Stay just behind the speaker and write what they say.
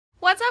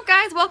What's up,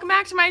 guys? Welcome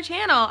back to my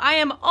channel. I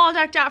am all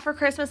decked out for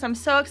Christmas. I'm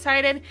so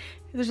excited.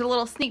 There's a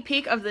little sneak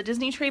peek of the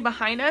Disney tree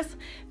behind us.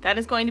 That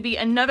is going to be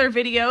another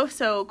video,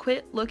 so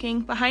quit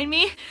looking behind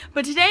me.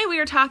 But today we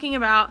are talking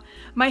about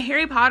my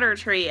Harry Potter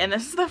tree, and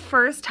this is the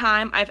first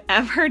time I've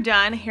ever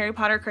done Harry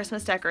Potter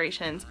Christmas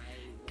decorations.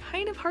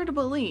 Kind of hard to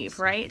believe,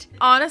 right?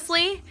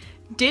 Honestly,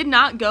 did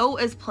not go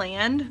as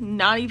planned,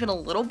 not even a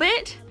little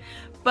bit.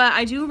 But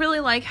I do really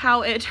like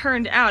how it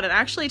turned out. It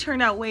actually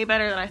turned out way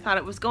better than I thought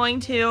it was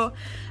going to.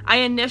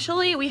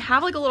 We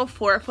have like a little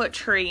 4-foot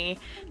tree,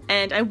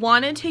 and I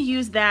wanted to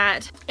use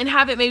that and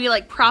have it maybe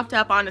like propped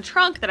up on a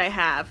trunk that I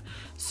have.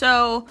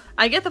 So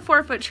I get the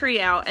 4-foot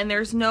tree out and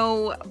there's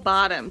no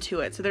bottom to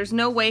it. So there's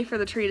no way for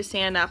the tree to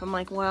stand up. I'm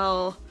like,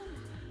 well,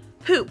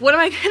 poop, what am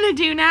I gonna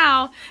do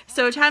now?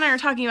 So Chad and I are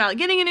talking about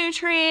getting a new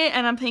tree,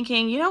 and I'm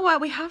thinking, you know what,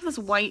 we have this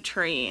white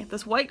tree,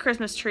 this white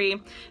Christmas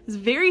tree, this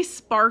very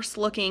sparse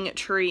looking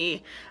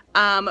tree,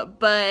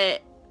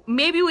 but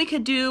maybe we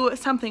could do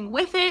something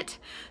with it.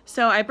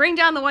 So I bring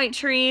down the white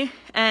tree,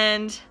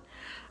 and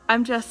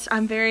I'm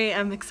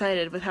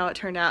excited with how it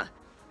turned out.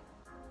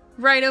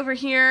 Right over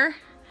here,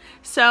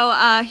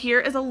 so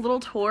here is a little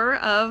tour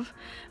of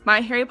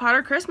my Harry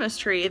Potter Christmas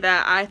tree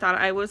that I thought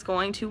I was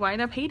going to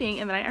wind up hating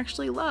and that I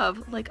actually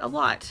love like a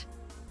lot.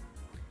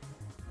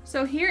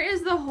 So here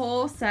is the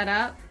whole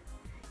setup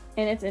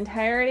in its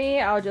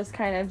entirety. I'll just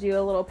kind of do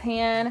a little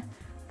pan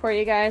for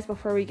you guys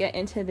before we get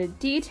into the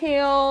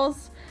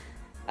details.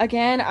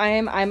 Again,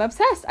 I'm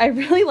obsessed. I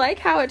really like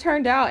how it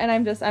turned out, and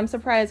I'm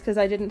surprised because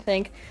I didn't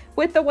think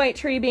with the white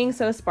tree being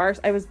so sparse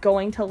I was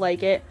going to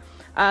like it.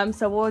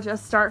 So we'll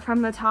just start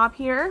from the top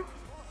here.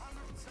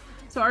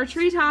 So our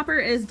tree topper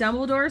is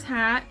Dumbledore's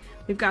hat.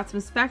 We've got some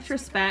Spectra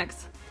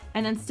specs,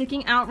 and then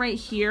sticking out right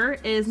here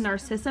is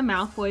Narcissa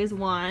Malfoy's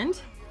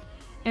wand.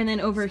 And then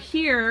over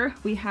here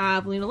we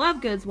have Luna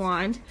Lovegood's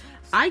wand.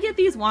 I get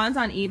these wands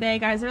on eBay,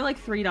 guys. They're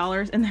like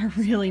 $3 and they're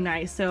really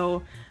nice.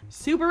 So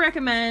super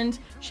recommend.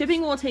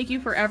 Shipping will take you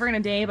forever and a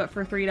day, but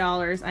for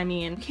 $3, I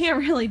mean, can't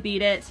really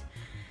beat it.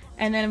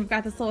 And then we've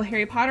got this little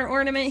Harry Potter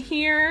ornament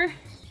here.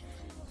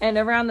 And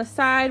around the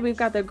side, we've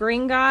got the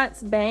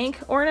Gringotts Bank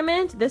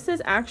ornament. This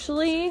is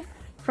actually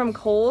from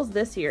Kohl's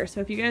this year.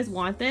 So if you guys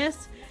want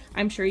this,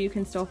 I'm sure you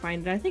can still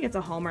find it. I think it's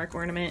a Hallmark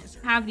ornament.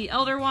 Have the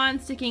Elder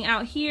Wand sticking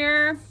out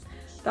here.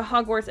 The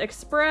Hogwarts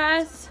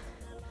Express.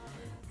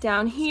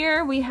 Down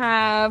here, we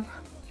have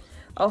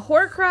a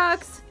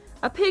Horcrux,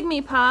 a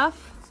Pygmy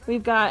Puff.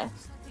 We've got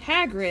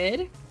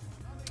Hagrid.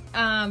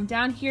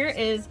 Down here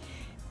is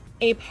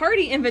a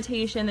party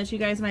invitation that you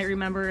guys might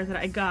remember that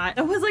I got.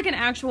 It was like an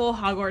actual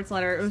Hogwarts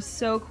letter. It was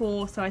so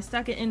cool. So I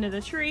stuck it into the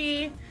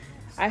tree.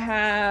 I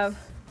have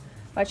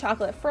my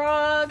chocolate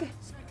frog,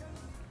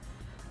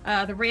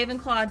 the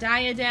Ravenclaw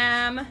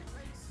diadem,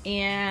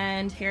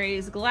 and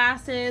Harry's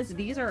glasses.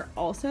 These are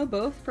also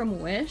both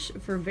from Wish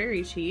for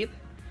very cheap.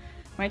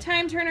 My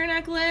Time Turner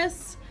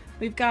necklace.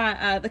 We've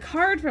got the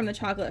card from the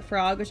chocolate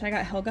frog, which I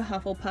got Helga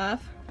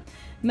Hufflepuff.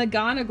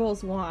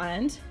 McGonagall's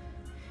wand.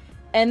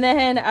 And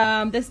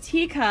then this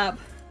teacup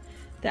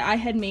that I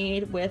had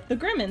made with the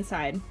Grim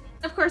inside.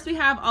 Of course, we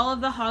have all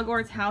of the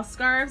Hogwarts house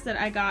scarves that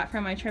I got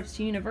from my trips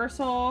to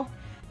Universal,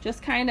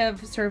 just kind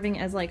of serving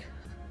as like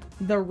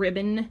the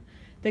ribbon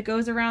that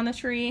goes around the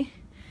tree.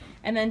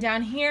 And then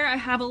down here I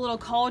have a little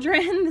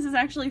cauldron. This is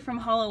actually from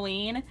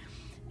Halloween,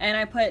 and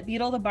I put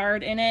Beetle the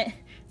Bard in it.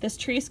 This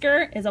tree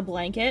skirt is a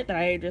blanket that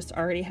I just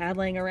already had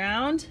laying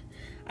around.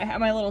 I have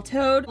my little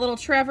toad, little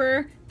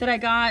Trevor that I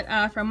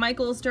got from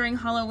Michael's during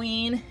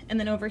Halloween. And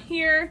then over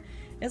here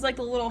is like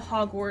the little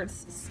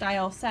Hogwarts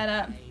style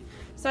setup.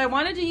 So I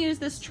wanted to use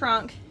this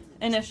trunk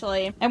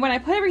initially. And when I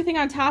put everything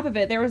on top of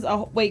it, there was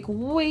like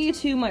way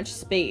too much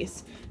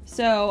space.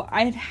 So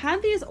I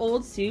had these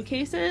old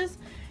suitcases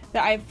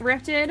that I've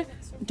thrifted.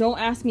 Don't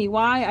ask me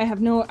why. I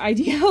have no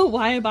idea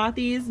why I bought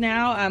these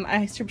now.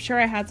 I'm sure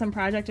I had some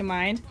project in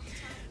mind,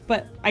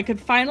 but I could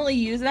finally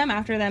use them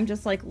after them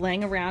just like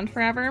laying around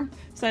forever.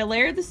 So I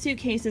layered the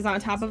suitcases on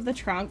top of the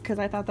trunk because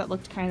I thought that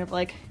looked kind of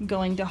like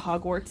going to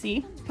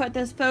Hogwartsy. Put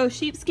this faux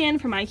sheepskin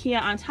from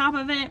IKEA on top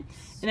of it. And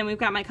then we've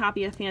got my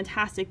copy of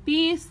Fantastic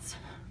Beasts,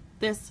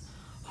 this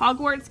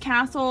Hogwarts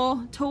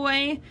Castle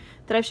toy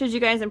that I've showed you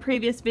guys in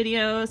previous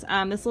videos,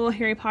 this little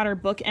Harry Potter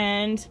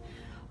bookend,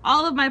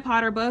 all of my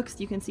Potter books.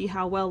 You can see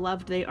how well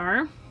loved they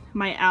are.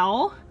 My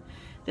owl,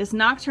 this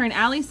Nocturne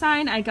Alley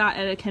sign I got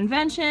at a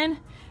convention.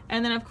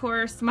 And then of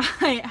course my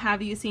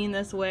Have You Seen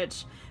This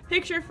Witch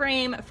picture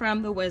frame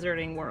from the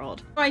Wizarding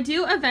World. I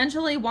do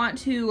eventually want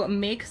to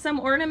make some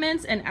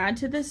ornaments and add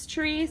to this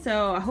tree,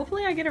 so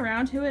hopefully I get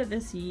around to it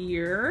this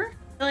year.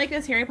 I feel like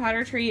this Harry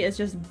Potter tree is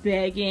just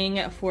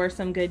begging for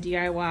some good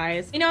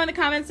DIYs. You know in the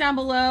comments down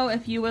below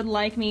if you would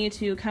like me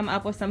to come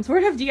up with some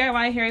sort of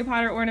DIY Harry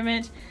Potter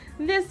ornament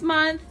this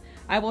month.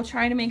 I will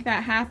try to make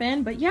that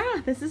happen, but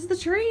yeah, this is the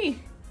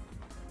tree.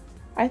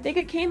 I think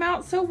it came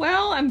out so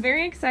well. I'm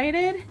very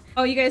excited.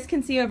 Oh, you guys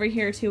can see over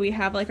here too, we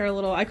have like our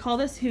little, I call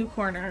this Who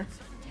Corner.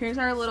 Here's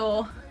our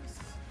little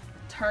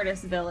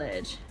TARDIS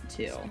village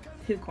too.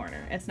 Who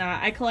Corner. It's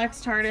not, I collect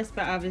TARDIS,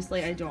 but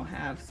obviously I don't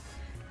have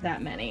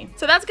that many.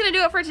 So that's gonna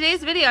do it for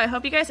today's video. I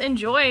hope you guys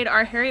enjoyed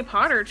our Harry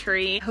Potter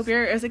tree. Hope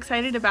you're as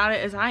excited about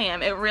it as I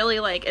am. It really,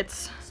 like,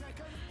 it's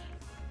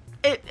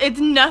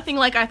nothing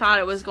like I thought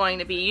it was going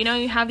to be. You know,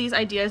 you have these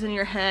ideas in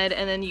your head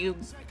and then you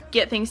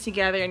get things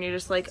together and you're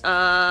just like,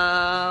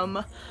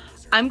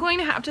 I'm going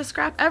to have to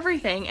scrap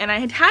everything. And I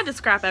had to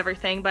scrap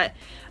everything, but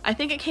I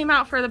think it came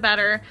out for the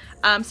better.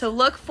 So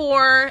look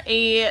for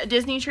a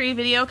Disney tree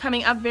video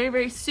coming up very,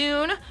 very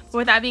soon. But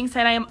with that being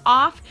said, I am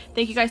off.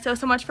 Thank you guys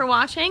so much for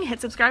watching. Hit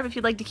subscribe if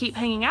you'd like to keep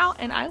hanging out,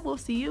 and I will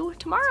see you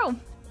tomorrow.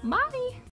 Bye.